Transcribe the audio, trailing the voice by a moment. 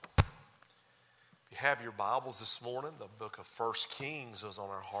have your Bibles this morning, the book of 1 Kings is on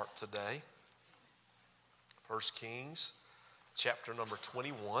our heart today. 1 Kings, chapter number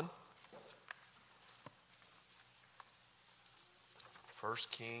 21. 1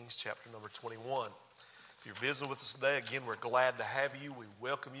 Kings, chapter number 21. If you're visiting with us today, again, we're glad to have you. We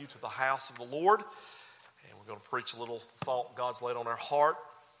welcome you to the house of the Lord. And we're going to preach a little thought God's laid on our heart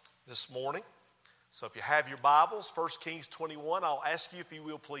this morning. So if you have your Bibles, 1 Kings 21, I'll ask you if you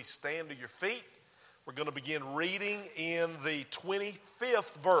will please stand to your feet. We're going to begin reading in the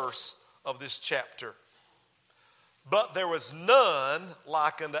 25th verse of this chapter. But there was none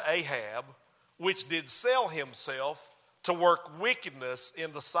like unto Ahab, which did sell himself to work wickedness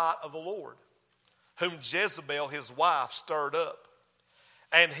in the sight of the Lord, whom Jezebel his wife stirred up.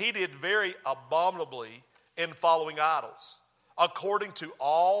 And he did very abominably in following idols, according to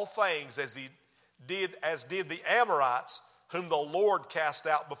all things as did the Amorites, whom the Lord cast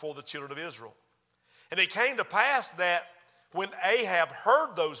out before the children of Israel. And it came to pass that when Ahab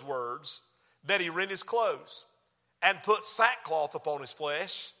heard those words, that he rent his clothes, and put sackcloth upon his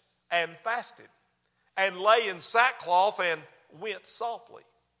flesh, and fasted, and lay in sackcloth, and went softly.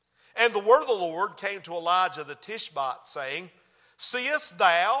 And the word of the Lord came to Elijah the Tishbite, saying, Seest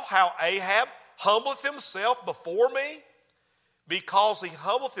thou how Ahab humbleth himself before me? Because he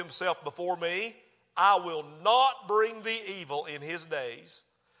humbleth himself before me, I will not bring thee evil in his days,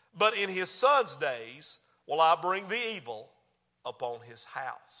 but in his son's days will I bring the evil upon his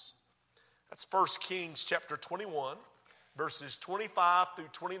house. That's 1 Kings chapter 21, verses 25 through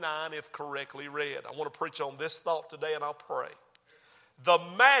 29, if correctly read. I want to preach on this thought today, and I'll pray. The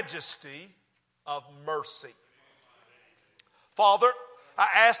majesty of mercy. Father, I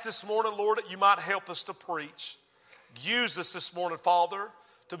ask this morning, Lord, that you might help us to preach. Use us this morning, Father,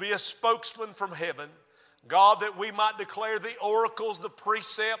 to be a spokesman from heaven. God, that we might declare the oracles, the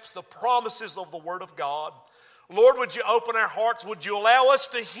precepts, the promises of the Word of God. Lord, would you open our hearts? Would you allow us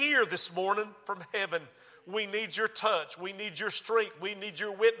to hear this morning from heaven? We need your touch. We need your strength. We need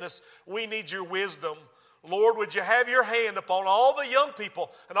your witness. We need your wisdom. Lord, would you have your hand upon all the young people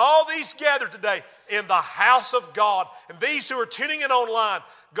and all these gathered today in the house of God and these who are tuning in online.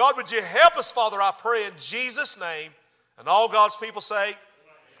 God, would you help us, Father, I pray in Jesus' name. And all God's people say,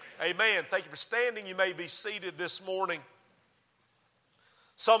 amen. Thank you for standing. You may be seated this morning.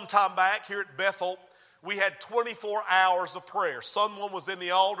 Sometime back here at Bethel, we had 24 hours of prayer. Someone was in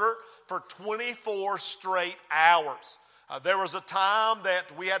the altar for 24 straight hours. There was a time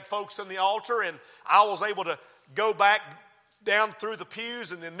that we had folks in the altar, and I was able to go back down through the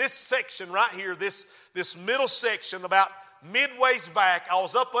pews. And in this section right here, this middle section, about midways back, I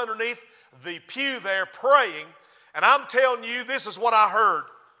was up underneath the pew there praying. And I'm telling you, this is what I heard.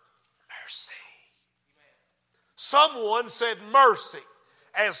 Mercy. Someone said mercy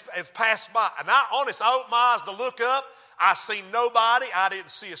as passed by. And I opened my eyes to look up. I seen nobody. I didn't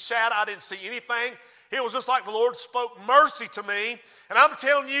see a shadow. I didn't see anything. It was just like the Lord spoke mercy to me. And I'm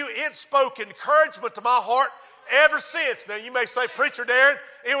telling you, it spoke encouragement to my heart ever since. Now you may say, Preacher Darren,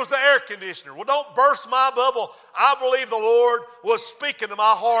 it was the air conditioner. Well, don't burst my bubble. I believe the Lord was speaking to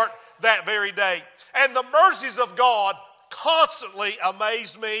my heart that very day. And the mercies of God constantly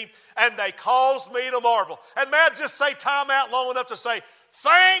amaze me, and they cause me to marvel. And may I just say time out long enough to say,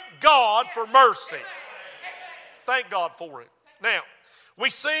 thank God for mercy. Thank God for it. Now, we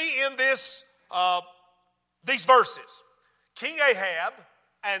see in these verses, King Ahab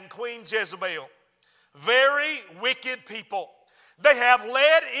and Queen Jezebel, very wicked people. They have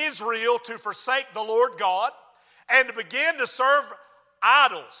led Israel to forsake the Lord God and to begin to serve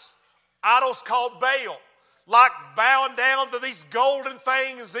idols called Baal, like bowing down to these golden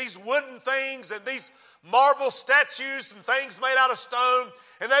things, these wooden things, and these marble statues and things made out of stone,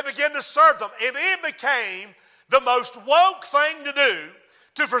 and they began to serve them. And it became the most woke thing to do,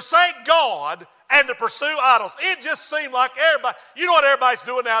 to forsake God and to pursue idols. It just seemed like everybody, you know what everybody's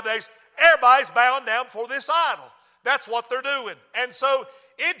doing nowadays? Everybody's bowing down before this idol. That's what they're doing. And so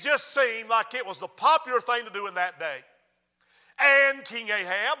it just seemed like it was the popular thing to do in that day. And King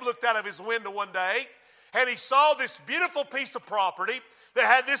Ahab looked out of his window one day, and he saw this beautiful piece of property that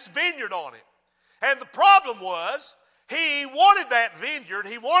had this vineyard on it. And the problem was, he wanted that vineyard,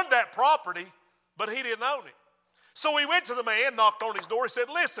 he wanted that property, but he didn't own it. So he went to the man, knocked on his door, he said,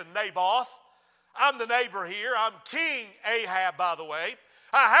 Listen, Naboth, I'm the neighbor here. I'm King Ahab, by the way.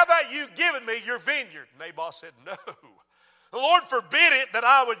 How about you giving me your vineyard? Naboth said, No. The Lord forbid it that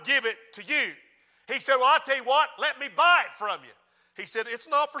I would give it to you. He said, Well, I'll tell you what, let me buy it from you. He said, It's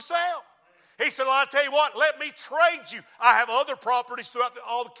not for sale. He said, Well, I'll tell you what, let me trade you. I have other properties throughout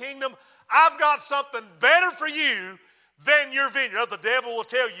all the kingdom. I've got something better for you than your vineyard. The devil will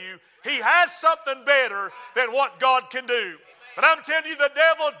tell you he has something better than what God can do. But I'm telling you, the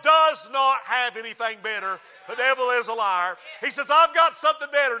devil does not have anything better. The devil is a liar. He says, I've got something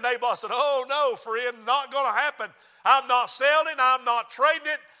better. Naboth said, oh no, friend, not going to happen. I'm not selling it. I'm not trading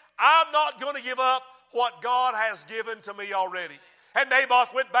it. I'm not going to give up what God has given to me already. And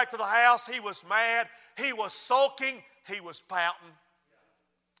Naboth went back to the house. He was mad. He was sulking. He was pouting.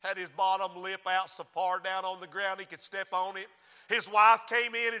 Had his bottom lip out so far down on the ground he could step on it. His wife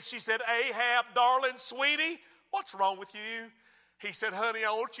came in and she said, Ahab, darling, sweetie, what's wrong with you? He said, honey,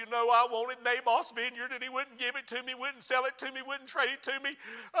 I want you to know I wanted Naboth's vineyard and he wouldn't give it to me, wouldn't sell it to me, wouldn't trade it to me.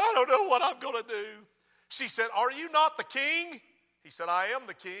 I don't know what I'm going to do. She said, are you not the king? He said, I am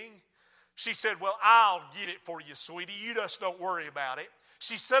the king. She said, well, I'll get it for you, sweetie. You just don't worry about it.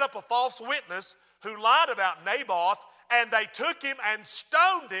 She set up a false witness who lied about Naboth, and they took him and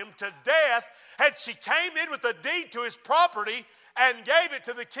stoned him to death. And she came in with a deed to his property and gave it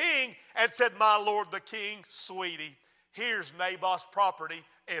to the king and said, my lord the king, sweetie, here's Naboth's property.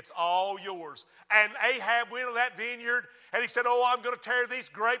 It's all yours. And Ahab went to that vineyard and he said, oh, I'm going to tear these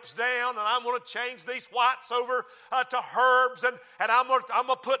grapes down and I'm going to change these whites over to herbs and I'm going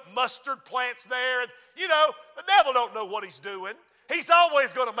to put mustard plants there. And, you know, the devil don't know what he's doing. He's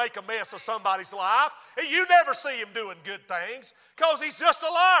always going to make a mess of somebody's life. You never see him doing good things because he's just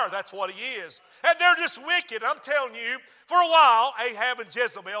a liar. That's what he is. And they're just wicked. I'm telling you, for a while, Ahab and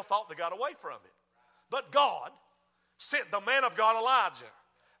Jezebel thought they got away from it. But God sent the man of God, Elijah,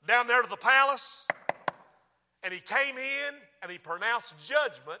 down there to the palace, and he came in and he pronounced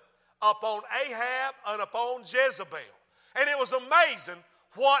judgment upon Ahab and upon Jezebel. And it was amazing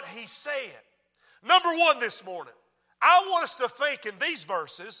what he said. Number one this morning, I want us to think in these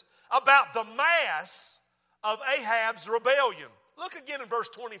verses about the mass of Ahab's rebellion. Look again in verse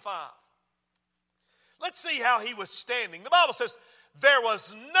 25. Let's see how he was standing. The Bible says, there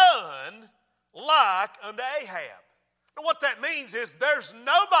was none like unto Ahab. Now what that means is there's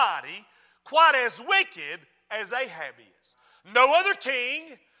nobody quite as wicked as Ahab is. No other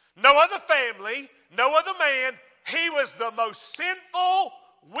king, no other family, no other man. He was the most sinful,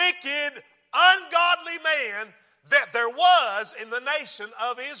 wicked, ungodly man that there was in the nation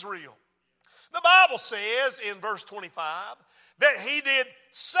of Israel. The Bible says in verse 25 that he did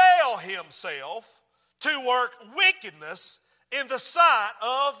sell himself to work wickedness in the sight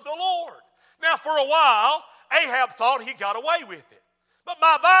of the Lord. Now for a while, Ahab thought he got away with it. But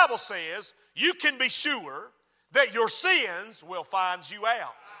my Bible says you can be sure that your sins will find you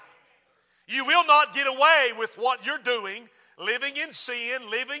out. You will not get away with what you're doing, living in sin,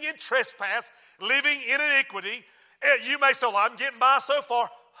 living in trespass, living in iniquity. You may say, well, I'm getting by so far.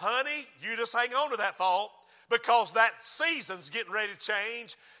 Honey, you just hang on to that thought because that season's getting ready to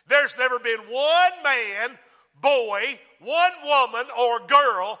change. There's never been one man, boy, one woman or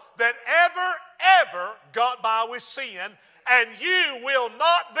girl that ever got by with sin, and you will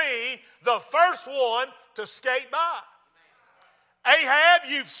not be the first one to skate by. Ahab,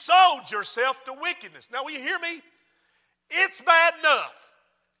 you've sold yourself to wickedness. Now, will you hear me? It's bad enough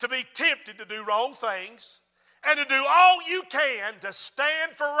to be tempted to do wrong things and to do all you can to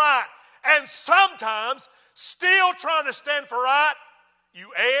stand for right. And sometimes, still trying to stand for right, you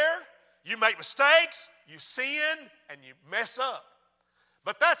err, you make mistakes, you sin, and you mess up.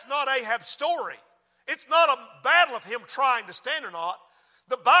 But that's not Ahab's story. It's not a battle of him trying to stand or not.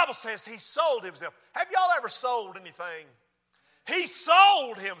 The Bible says he sold himself. Have y'all ever sold anything? He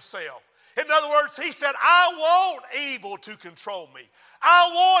sold himself. In other words, he said, I want evil to control me. I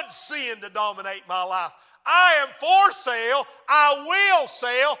want sin to dominate my life. I am for sale. I will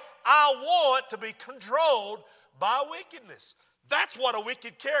sell. I want to be controlled by wickedness. That's what a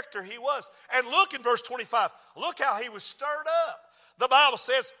wicked character he was. And look in verse 25. Look how he was stirred up. The Bible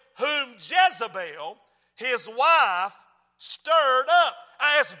says, whom Jezebel, his wife, stirred up.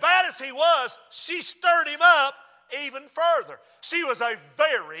 As bad as he was, she stirred him up even further. She was a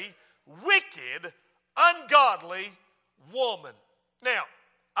very wicked, ungodly woman. Now,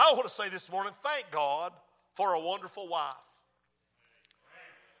 I want to say this morning, thank God for a wonderful wife.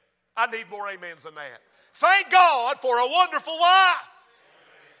 I need more amens than that. Thank God for a wonderful wife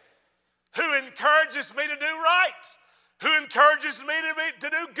who encourages me to do right, who encourages me to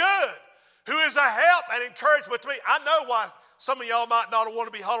do good, who is a help and encouragement to me. I know why some of y'all might not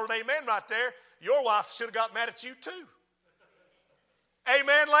want to be hollering amen right there. Your wife should have got mad at you too.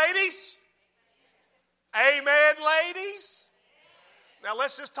 Amen, ladies? Amen, ladies? Now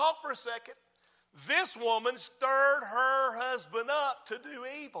let's just talk for a second. This woman stirred her husband up to do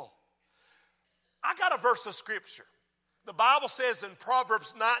evil. I got a verse of scripture. The Bible says in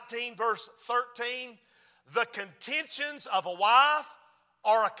Proverbs 19, verse 13, The contentions of a wife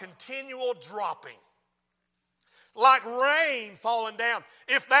are a continual dropping. Like rain falling down.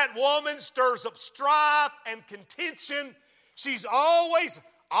 If that woman stirs up strife and contention, she's always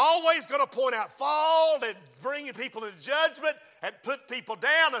going to point out fault and bring people into judgment and put people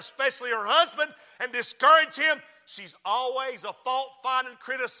down, especially her husband, and discourage him. She's always a fault-finding,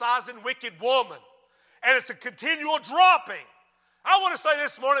 criticizing, wicked woman. And it's a continual dropping. I want to say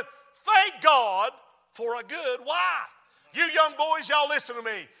this morning, thank God for a good wife. You young boys, y'all listen to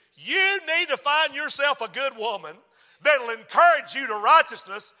me. You need to find yourself a good woman that will encourage you to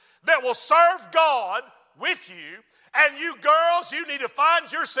righteousness, that will serve God with you. And you girls, you need to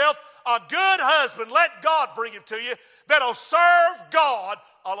find yourself a good husband. Let God bring him to you that will serve God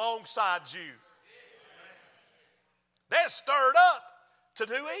alongside you. They're stirred up to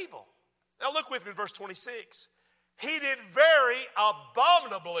do evil. Now look with me in verse 26. He did very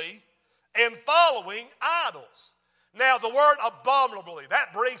abominably in following idols. Now the word abominably,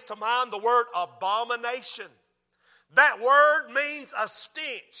 that brings to mind the word abomination. That word means a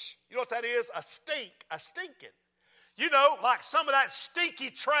stench. You know what that is? A stink, a stinking. You know, like some of that stinky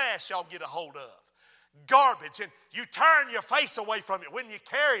trash y'all get a hold of. Garbage, and you turn your face away from it when you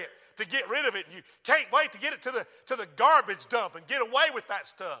carry it to get rid of it. And you can't wait to get it to the garbage dump and get away with that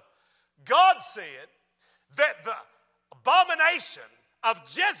stuff. God said that the abomination of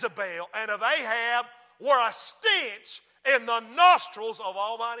Jezebel and of Ahab were a stench in the nostrils of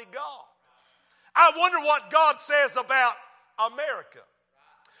Almighty God. I wonder what God says about America.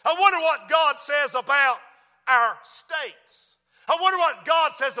 I wonder what God says about our states. I wonder what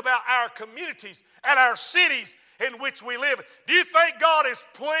God says about our communities and our cities in which we live. Do you think God is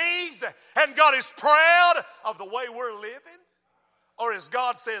pleased and God is proud of the way we're living? Or is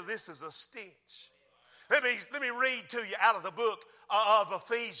God saying this is a stench? Let me read to you out of the book of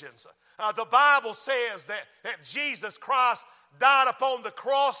Ephesians. The Bible says that Jesus Christ died upon the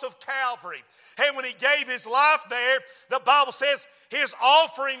cross of Calvary. And when he gave his life there, the Bible says his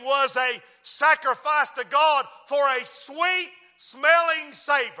offering was a sacrifice to God for a sweet smelling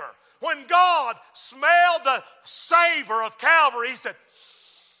savor. When God smelled the savor of Calvary, he said,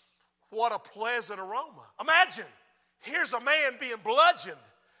 what a pleasant aroma. Imagine, here's a man being bludgeoned,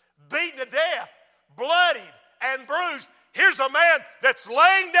 beaten to death, bloodied and bruised. Here's a man that's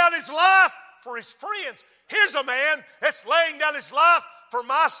laying down his life for his friends. Here's a man that's laying down his life for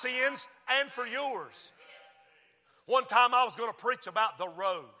my sins and for yours. One time I was going to preach about the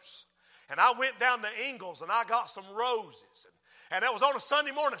rose. And I went down to Ingalls and I got some roses. And that was on a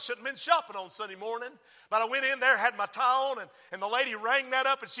Sunday morning. I shouldn't have been shopping on Sunday morning. But I went in there, had my tie on, and the lady rang that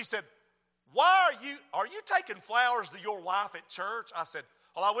up and she said, are you taking flowers to your wife at church? I said,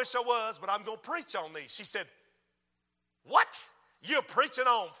 well, I wish I was, but I'm going to preach on these. She said, what? You're preaching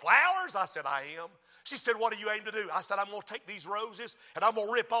on flowers? I said, I am. She said, what do you aim to do? I said, I'm going to take these roses and I'm going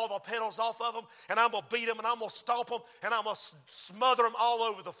to rip all the petals off of them and I'm going to beat them and I'm going to stomp them and I'm going to smother them all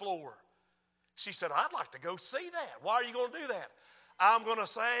over the floor. She said, I'd like to go see that. Why are you going to do that? I'm going to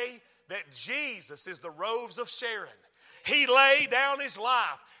say that Jesus is the rose of Sharon. He laid down his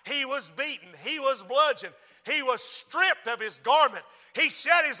life. He was beaten. He was bludgeoned. He was stripped of his garment. He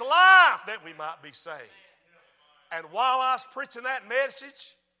shed his life that we might be saved. And while I was preaching that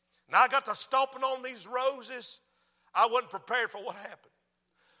message, and I got to stomping on these roses, I wasn't prepared for what happened.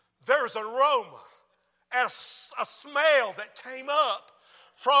 There was an aroma and a smell that came up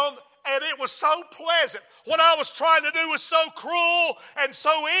from, and it was so pleasant. What I was trying to do was so cruel and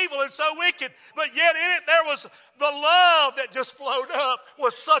so evil and so wicked, but yet in it there was the love that just flowed up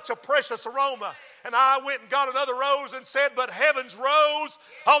with such a precious aroma. And I went and got another rose and said, but heaven's rose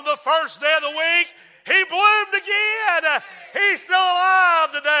on the first day of the week, he bloomed again. He's still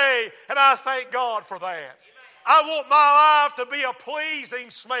alive today. And I thank God for that. I want my life to be a pleasing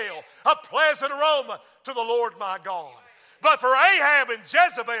smell, a pleasant aroma to the Lord my God. But for Ahab and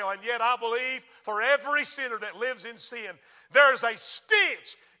Jezebel, and yet I believe for every sinner that lives in sin, there is a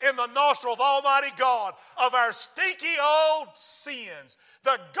stench in the nostril of Almighty God of our stinky old sins,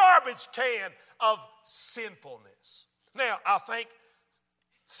 the garbage can of sinfulness. Now, I think,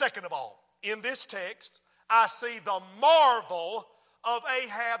 second of all, in this text, I see the marvel of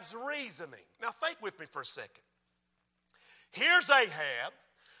Ahab's reasoning. Now, think with me for a second. Here's Ahab,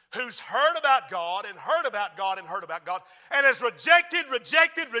 who's heard about God and heard about God and heard about God, and has rejected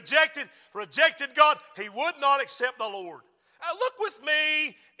God. He would not accept the Lord. Now, look with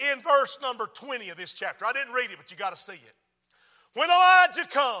me in verse number 20 of this chapter. I didn't read it, but you got to see it. When Elijah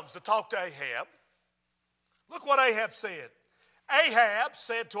comes to talk to Ahab, look what Ahab said. Ahab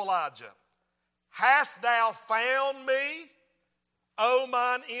said to Elijah, hast thou found me, O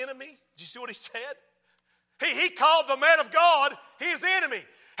mine enemy? Did you see what he said? He called the man of God his enemy.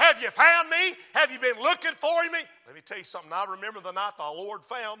 Have you found me? Have you been looking for me? Let me tell you something. I remember the night the Lord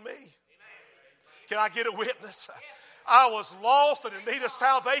found me. Can I get a witness? I was lost and in need of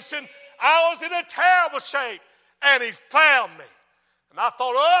salvation. I was in a terrible shape, and he found me. And I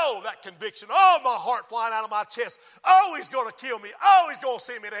thought, oh, that conviction. Oh, my heart flying out of my chest. Oh, he's going to kill me. Oh, he's going to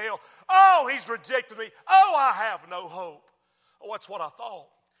send me to hell. Oh, he's rejected me. Oh, I have no hope. Oh, that's what I thought.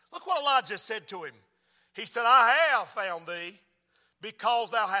 Look what Elijah said to him. He said, I have found thee because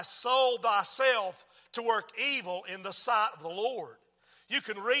thou hast sold thyself to work evil in the sight of the Lord. You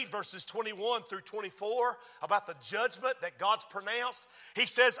can read verses 21 through 24 about the judgment that God's pronounced. He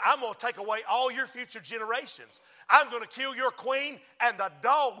says, I'm going to take away all your future generations. I'm going to kill your queen, and the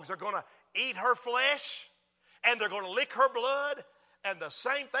dogs are going to eat her flesh, and they're going to lick her blood, and the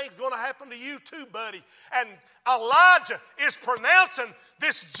same thing's going to happen to you too, buddy. And Elijah is pronouncing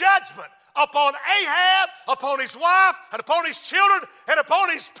this judgment upon Ahab, upon his wife, and upon his children, and upon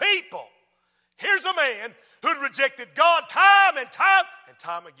his people. Here's a man who'd rejected God time and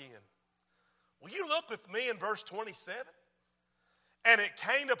time again. Will you look with me in verse 27? And it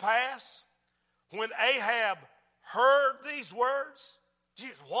came to pass when Ahab heard these words.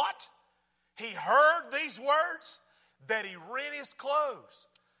 What? He heard these words that he rent his clothes.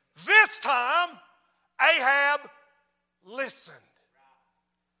 This time, Ahab listened.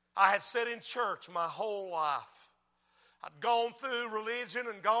 I had sat in church my whole life. I'd gone through religion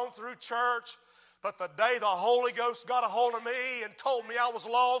and gone through church. But the day the Holy Ghost got a hold of me and told me I was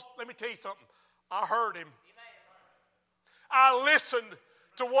lost, let me tell you something. I heard him. I listened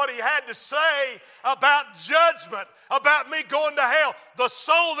to what he had to say about judgment, about me going to hell. The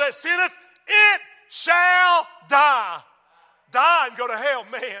soul that sinneth, it shall die. Die and go to hell.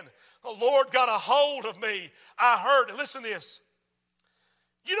 Man, the Lord got a hold of me. I heard. Listen to this.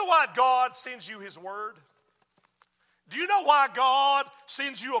 You know why God sends you his word? Do you know why God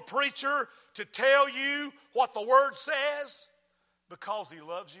sends you a preacher to tell you what the word says? Because he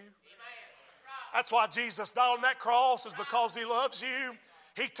loves you. That's why Jesus died on that cross, is because he loves you.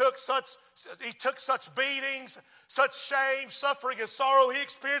 He took such beatings, such shame, suffering, and sorrow he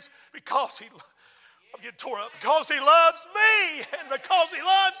experienced because I'm getting tore up. Because he loves me and because he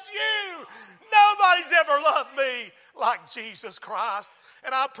loves you. Nobody's ever loved me like Jesus Christ.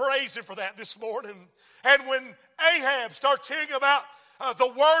 And I praise him for that this morning. And when Ahab starts hearing about the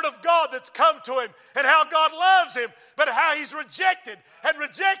word of God that's come to him and how God loves him, but how he's rejected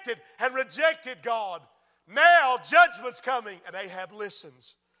God. Now judgment's coming, and Ahab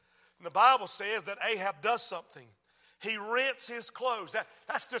listens. And the Bible says that Ahab does something. He rents his clothes.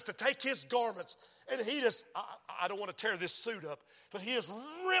 That's just to take his garments. And he just, I don't want to tear this suit up, but he just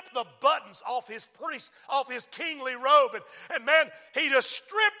ripped the buttons off his priest, off his kingly robe. And man, he just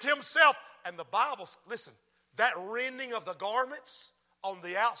stripped himself. And the Bible, listen, that rending of the garments on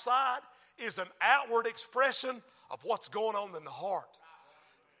the outside is an outward expression of what's going on in the heart.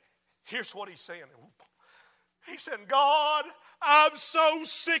 Here's what he's saying. He said, God, I'm so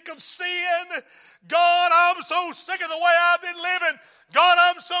sick of sin. God, I'm so sick of the way I've been living.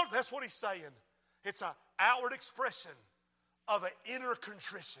 God, that's what he's saying. It's an outward expression of an inner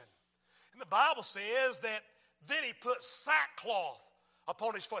contrition. And the Bible says that then he put sackcloth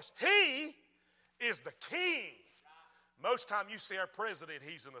upon his flesh. He is the king. Most time you see our president,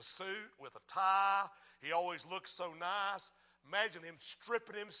 he's in a suit with a tie. He always looks so nice. Imagine him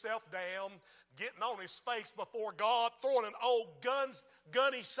stripping himself down, getting on his face before God, throwing an old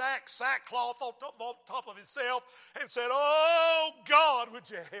gunny sackcloth on top of himself and said, oh, God, would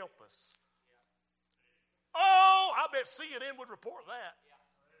you help us? Oh, I bet CNN would report that.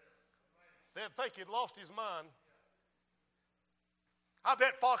 They'd think he'd lost his mind. I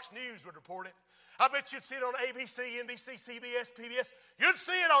bet Fox News would report it. I bet you'd see it on ABC, NBC, CBS, PBS. You'd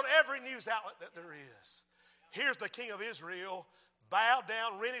see it on every news outlet that there is. Here's the king of Israel, bowed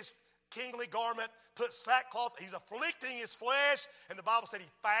down, rent his kingly garment, put sackcloth. He's afflicting his flesh, and the Bible said he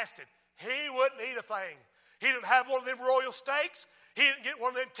fasted. He wouldn't eat a thing. He didn't have one of them royal steaks. He didn't get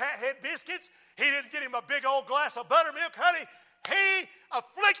one of them cat head biscuits. He didn't get him a big old glass of buttermilk, honey. He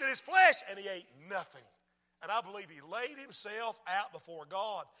afflicted his flesh, and he ate nothing. And I believe he laid himself out before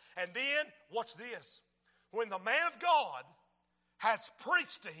God. And then, watch this. When the man of God has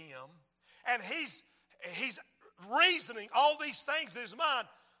preached to him, and he's reasoning all these things in his mind,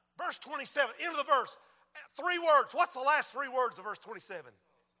 verse 27, end of the verse, 3 words. What's the last 3 words of verse 27?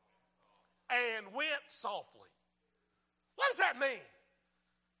 And went softly. What does that mean?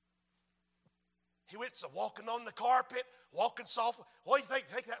 He went walking on the carpet, walking softly. What do you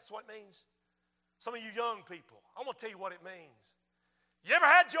think that's what it means? Some of you young people, I'm going to tell you what it means. You ever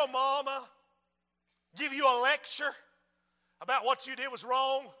had your mama give you a lecture about what you did was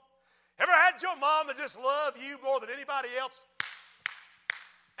wrong? Ever had your mama just love you more than anybody else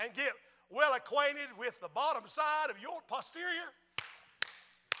and get well acquainted with the bottom side of your posterior?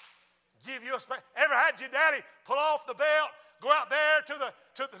 Give you a spank. Ever had your daddy pull off the belt, go out there to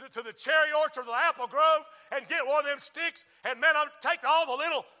the cherry orchard or the apple grove and get one of them sticks and man, take all the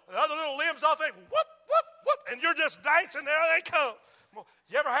other little limbs off it, whoop, whoop, whoop, and you're just dancing, there they come.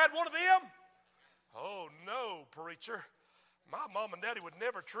 You ever had one of them? Oh no, preacher. My mom and daddy would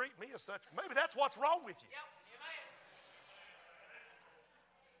never treat me as such. Maybe that's what's wrong with you.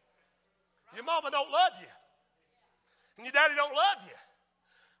 Your mama don't love you. And your daddy don't love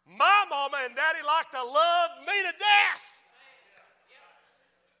you. My mama and daddy like to love me to death.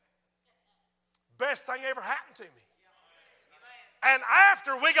 Best thing ever happened to me. And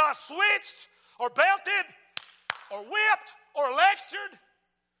after we got switched or belted or whipped or lectured,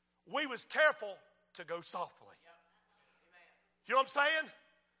 we was careful to go softly. You know what I'm saying?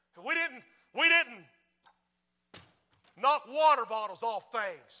 We didn't knock water bottles off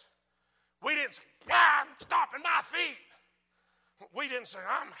things. We didn't say, I'm stomping my feet. We didn't say,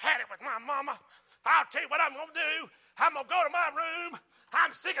 I'm had it with my mama. I'll tell you what I'm going to do. I'm going to go to my room.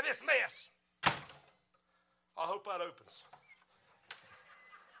 I'm sick of this mess. I hope that opens.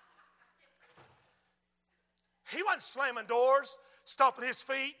 He wasn't slamming doors, stomping his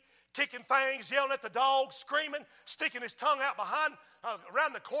feet, kicking things, yelling at the dog, screaming, sticking his tongue out behind,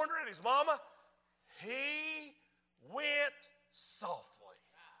 around the corner at his mama. He went softly.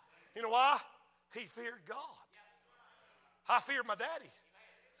 You know why? He feared God. I feared my daddy.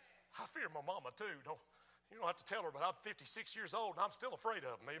 I feared my mama too. You don't have to tell her, but I'm 56 years old and I'm still afraid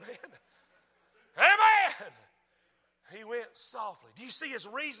of him. Amen. Amen. He went softly. Do you see his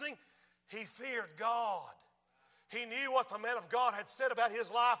reasoning? He feared God. He knew what the man of God had said about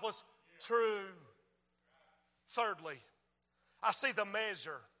his life was true. Thirdly, I see the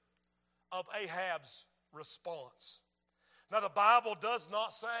measure of Ahab's response. Now, the Bible does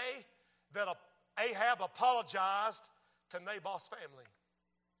not say that Ahab apologized to Naboth's family.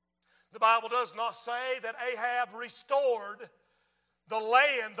 The Bible does not say that Ahab restored the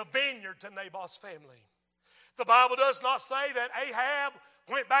land, the vineyard, to Naboth's family. The Bible does not say that Ahab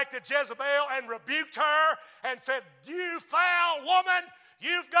went back to Jezebel and rebuked her and said, you foul woman,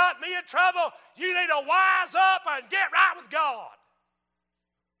 you've got me in trouble. You need to wise up and get right with God.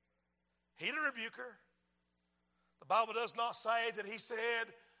 He didn't rebuke her. The Bible does not say that he said,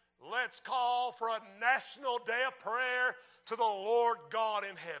 let's call for a national day of prayer to the Lord God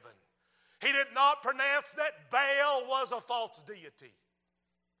in heaven. He did not pronounce that Baal was a false deity.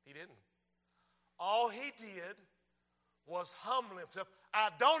 He didn't. All he did was humble himself. I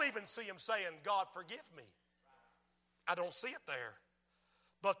don't even see him saying, God, forgive me. I don't see it there.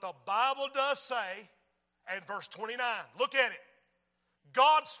 But the Bible does say, and verse 29, look at it.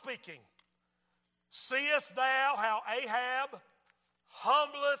 God speaking, seest thou how Ahab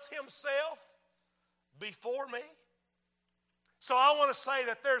humbleth himself before me? So I want to say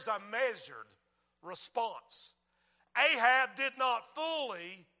that there's a measured response. Ahab did not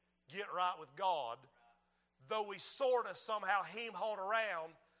fully get right with God, though he sort of somehow hem-hawed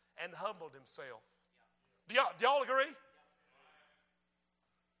around and humbled himself. Do y'all agree?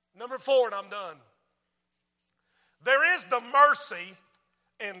 Number 4, and I'm done. There is the mercy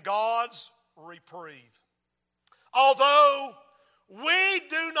in God's reprieve. Although we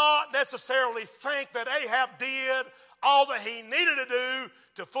do not necessarily think that Ahab did all that he needed to do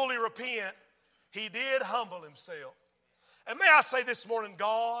to fully repent, he did humble himself. And may I say this morning,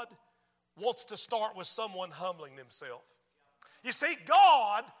 God wants to start with someone humbling themselves. You see,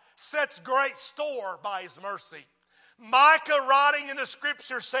 God sets great store by his mercy. Micah, writing in the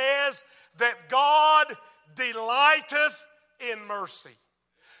scripture, says that God delighteth in mercy.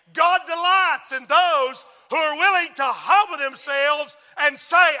 God delights in those who are willing to humble themselves and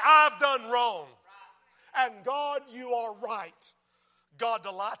say, I've done wrong. And God, you are right. God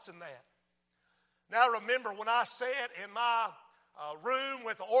delights in that. Now remember, when I sat in my room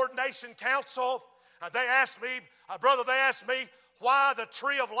with the ordination council, they asked me why the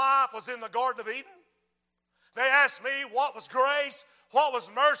tree of life was in the Garden of Eden. They asked me what was grace, what was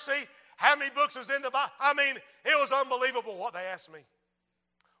mercy, how many books was in the Bible. I mean, it was unbelievable what they asked me.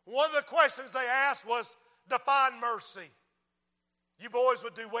 One of the questions they asked was, define mercy. You boys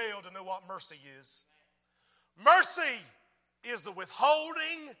would do well to know what mercy is. Mercy is the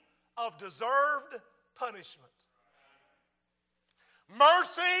withholding of deserved punishment.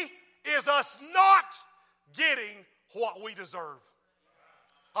 Mercy is us not getting what we deserve.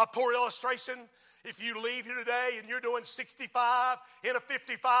 A poor illustration If you leave here today and you're doing 65 in a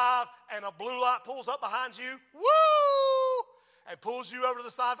 55 and a blue light pulls up behind you, woo, and pulls you over to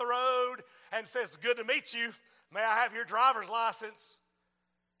the side of the road and says, good to meet you, may I have your driver's license?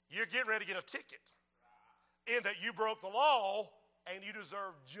 You're getting ready to get a ticket in that you broke the law and you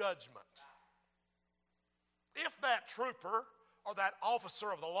deserve judgment. If that trooper or that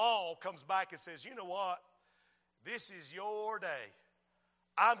officer of the law comes back and says, you know what, this is your day,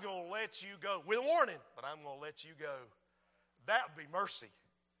 I'm going to let you go, with warning, but I'm going to let you go. That would be mercy,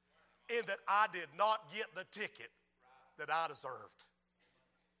 in that I did not get the ticket that I deserved.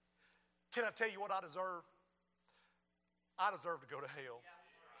 Can I tell you what I deserve? I deserve to go to hell.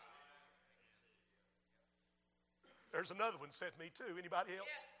 There's another one said me too. Anybody else?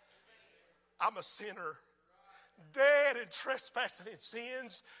 I'm a sinner, dead in trespassing and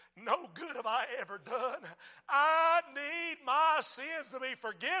sins. No good have I ever done. I need my sins to be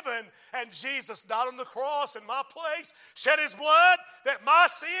forgiven. And Jesus died on the cross in my place, shed his blood that my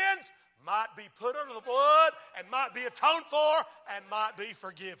sins might be put under the blood and might be atoned for and might be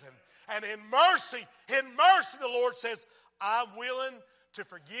forgiven. And in mercy, the Lord says, I'm willing to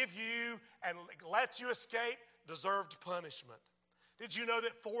forgive you and let you escape deserved punishment. Did you know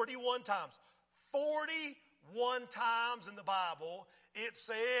that 41 times in the Bible, it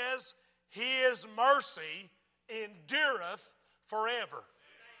says, his mercy endureth forever.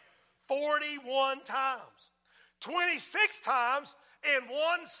 41 times. 26 times in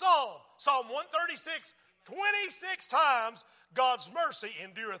one psalm. Psalm 136, 26 times, God's mercy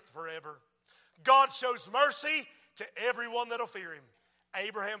endureth forever. God shows mercy to everyone that'll fear him.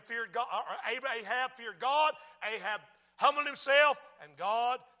 Ahab feared God. Ahab humbled himself, and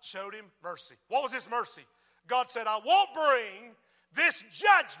God showed him mercy. What was his mercy? God said, I won't bring this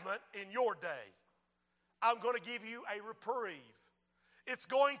judgment in your day. I'm going to give you a reprieve. It's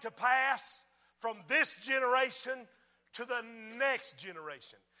going to pass from this generation to the next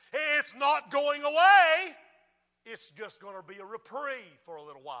generation. It's not going away. It's just going to be a reprieve for a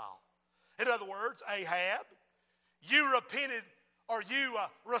little while. In other words, Ahab, you repented or you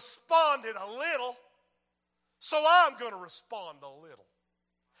responded a little, so I'm going to respond a little.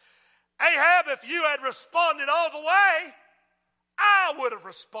 Ahab, if you had responded all the way, I would have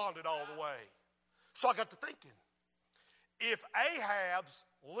responded all the way. So I got to thinking, if Ahab's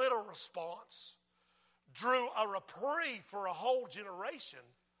little response drew a reprieve for a whole generation,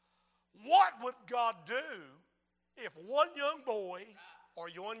 what would God do if one young boy or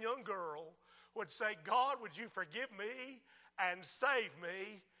one young girl would say, God, would you forgive me and save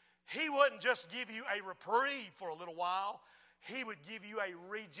me? He wouldn't just give you a reprieve for a little while. He would give you a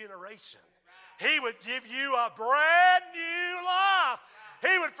regeneration. He would give you a brand new life.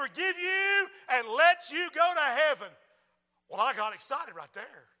 He would forgive you and let you go to heaven. Well, I got excited right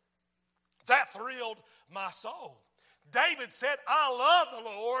there. That thrilled my soul. David said, I love the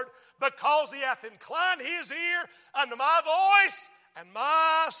Lord because he hath inclined his ear unto my voice and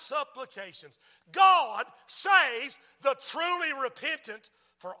my supplications. God saves the truly repentant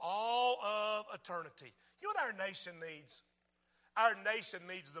for all of eternity. You know what our nation needs? Our nation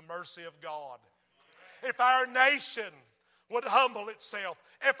needs the mercy of God. If our nation would humble itself,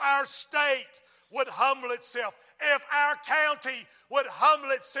 if our state would humble itself, if our county would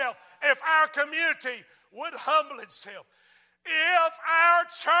humble itself, if our community would humble itself, if our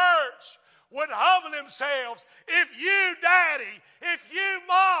church would humble themselves, if you daddy, if you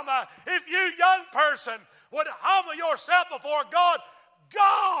mama, if you young person would humble yourself before God,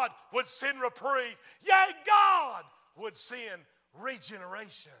 God would send reprieve. Yea, God would send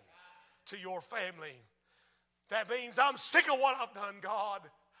regeneration to your family. That means I'm sick of what I've done, God.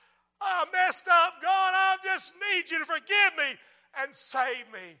 I messed up, God. I just need you to forgive me and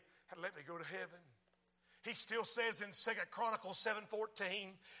save me and let me go to heaven. He still says in 2 Chronicles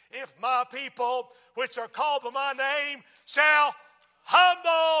 7:14, if my people, which are called by my name, shall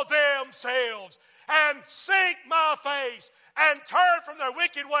humble themselves and seek my face and turn from their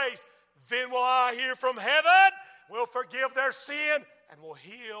wicked ways, then will I hear from heaven, will forgive their sin, and will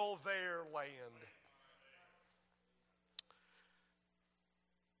heal their land.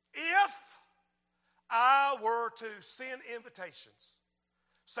 If I were to send invitations,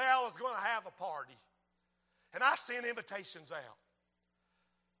 say I was going to have a party, and I send invitations out.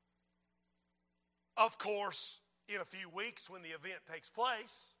 Of course, in a few weeks when the event takes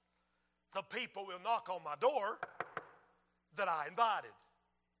place, the people will knock on my door that I invited.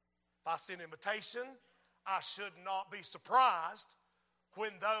 If I send an invitation, I should not be surprised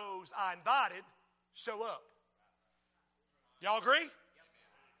when those I invited show up. Y'all agree?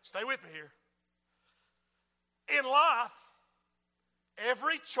 Stay with me here. In life,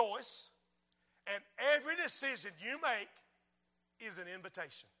 every choice, And every decision you make is an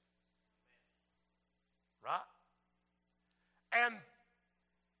invitation. Right? And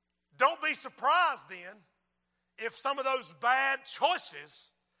don't be surprised then if some of those bad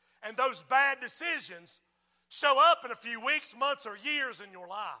choices and those bad decisions show up in a few weeks, months, or years in your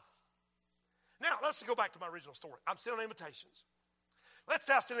life. Now, let's go back to my original story. I'm sitting on invitations. Let's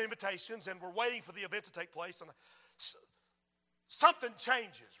say I'm sitting on invitations and we're waiting for the event to take place, and something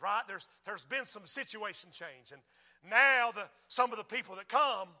changes, right? There's been some situation change, and now some of the people that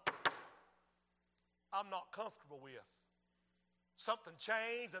come, I'm not comfortable with. Something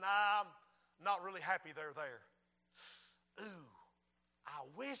changed, and I'm not really happy they're there. Ooh, I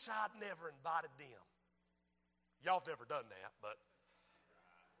wish I'd never invited them. Y'all have never done that, but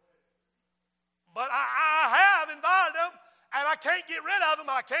I have invited them, and I can't get rid of them.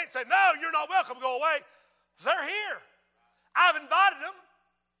 I can't say, no, you're not welcome, go away. They're here. I've invited them.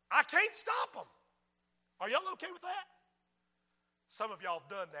 I can't stop them. Are y'all okay with that? Some of y'all have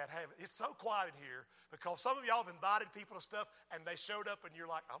done that, haven't you? It's so quiet in here because some of y'all have invited people to stuff, and they showed up, and you're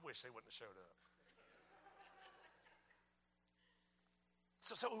like, I wish they wouldn't have showed up.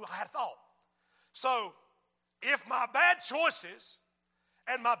 So I had a thought. So if my bad choices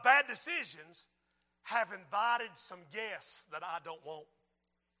and my bad decisions have invited some guests that I don't want,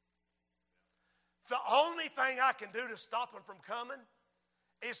 the only thing I can do to stop them from coming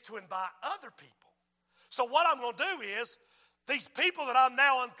is to invite other people. So what I'm going to do is, these people that I'm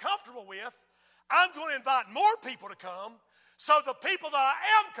now uncomfortable with, I'm going to invite more people to come, so the people that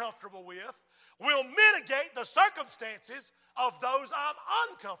I am comfortable with will mitigate the circumstances of those I'm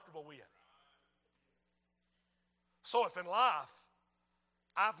uncomfortable with. So if in life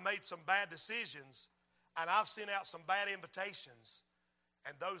I've made some bad decisions and I've sent out some bad invitations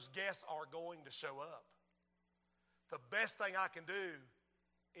and those guests are going to show up, the best thing I can do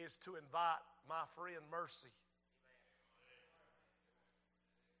is to invite my friend Mercy.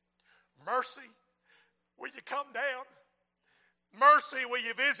 Mercy, will you come down? Mercy, will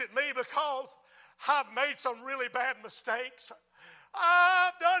you visit me, because I've made some really bad mistakes.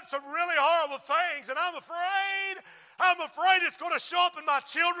 I've done some really horrible things, and I'm afraid it's going to show up in my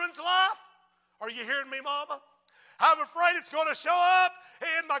children's life. Are you hearing me, Mama? I'm afraid it's going to show up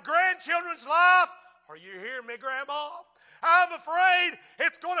in my grandchildren's life. Are you hearing me, Grandma? I'm afraid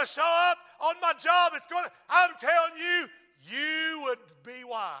it's going to show up on my job. I'm telling you, you would be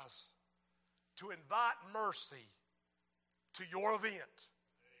wise to invite Mercy to your event.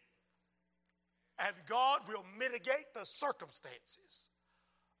 And God will mitigate the circumstances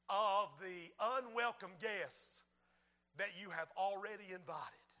of the unwelcome guests that you have already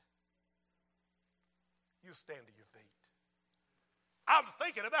invited. You stand to your feet. I'm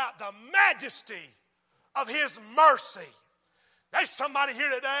thinking about the majesty of His mercy. There's somebody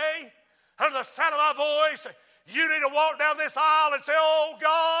here today, under the sound of my voice, you need to walk down this aisle and say, oh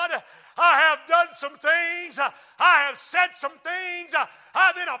God, I have done some things. I have said some things.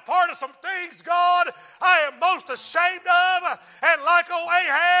 I've been a part of some things, God, I am most ashamed of. And like old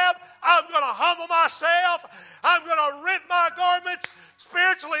Ahab, I'm going to humble myself. I'm going to rent my garments.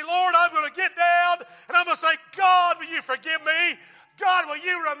 Spiritually, Lord, I'm going to get down and I'm going to say, God, will you forgive me? God, will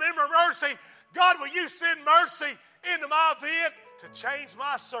you remember mercy? God, will you send mercy into my event to change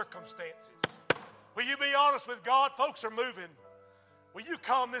my circumstances? Will you be honest with God? Folks are moving. Will you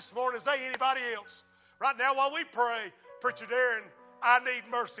come this morning and say anybody else? Right now while we pray, Preacher Darren, I need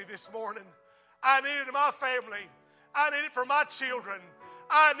mercy this morning. I need it in my family. I need it for my children.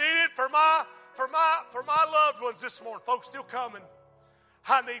 I need it for my loved ones this morning. Folks still coming.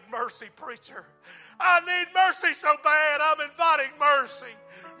 I need mercy, preacher. I need mercy so bad. I'm inviting mercy.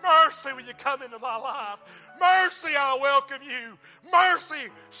 Mercy, will you come into my life? Mercy, I welcome you. Mercy,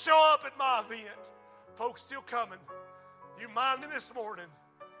 show up at my event. Folks still coming. You mind him this morning.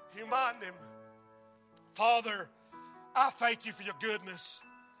 You mind him. Father, I thank you for your goodness,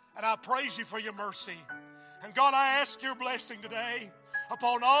 and I praise you for your mercy. And God, I ask your blessing today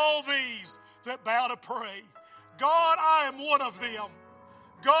upon all these that bow to pray. God, I am one of them.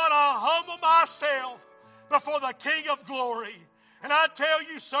 God, I humble myself before the King of glory. And I tell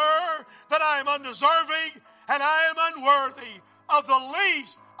you, sir, that I am undeserving and I am unworthy of the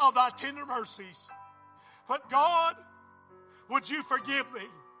least of thy tender mercies. But God, would you forgive me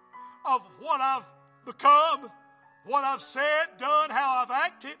of what I've become, what I've said, done, how I've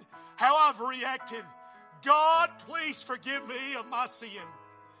acted, how I've reacted. God, please forgive me of my sin.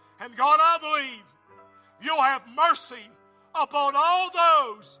 And God, I believe you'll have mercy upon all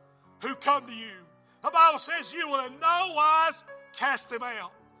those who come to you. The Bible says you will in no wise cast them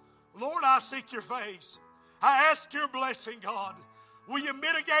out. Lord, I seek your face. I ask your blessing, God. Will you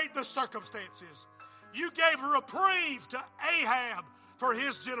mitigate the circumstances? You gave a reprieve to Ahab for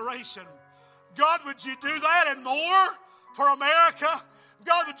his generation. God, would you do that and more for America?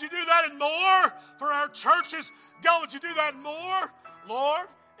 God, would you do that and more for our churches? God, would you do that and more? Lord,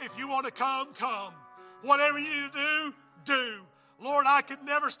 if you want to come, come. Whatever you need to do, do. Lord, I could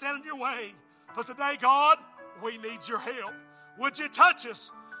never stand in your way. But today, God, we need your help. Would you touch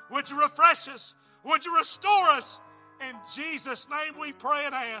us? Would you refresh us? Would you restore us? In Jesus' name we pray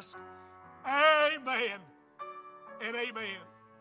and ask. Amen and amen.